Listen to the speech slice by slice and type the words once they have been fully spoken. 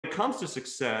comes to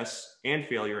success and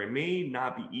failure, it may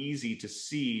not be easy to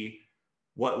see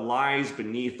what lies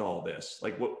beneath all this,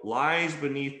 like what lies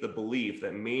beneath the belief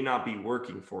that may not be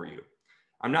working for you.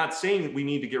 I'm not saying that we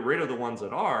need to get rid of the ones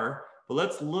that are, but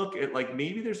let's look at, like,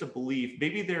 maybe there's a belief,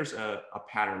 maybe there's a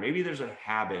pattern, maybe there's a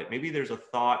habit, maybe there's a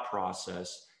thought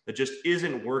process that just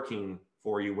isn't working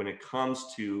for you when it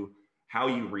comes to how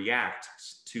you react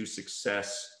to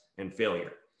success and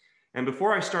failure. And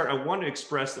before I start, I want to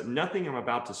express that nothing I'm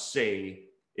about to say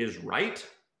is right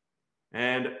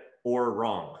and or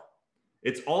wrong.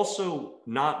 It's also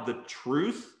not the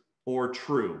truth or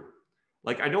true.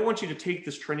 Like, I don't want you to take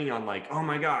this training on like, oh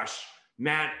my gosh,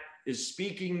 Matt is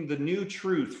speaking the new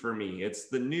truth for me. It's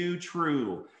the new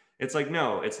true. It's like,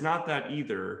 no, it's not that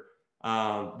either.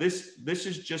 This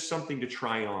is just something to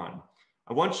try on.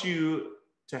 I want you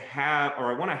to have,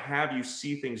 or I want to have you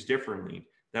see things differently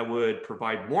that would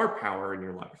provide more power in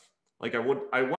your life. Like I want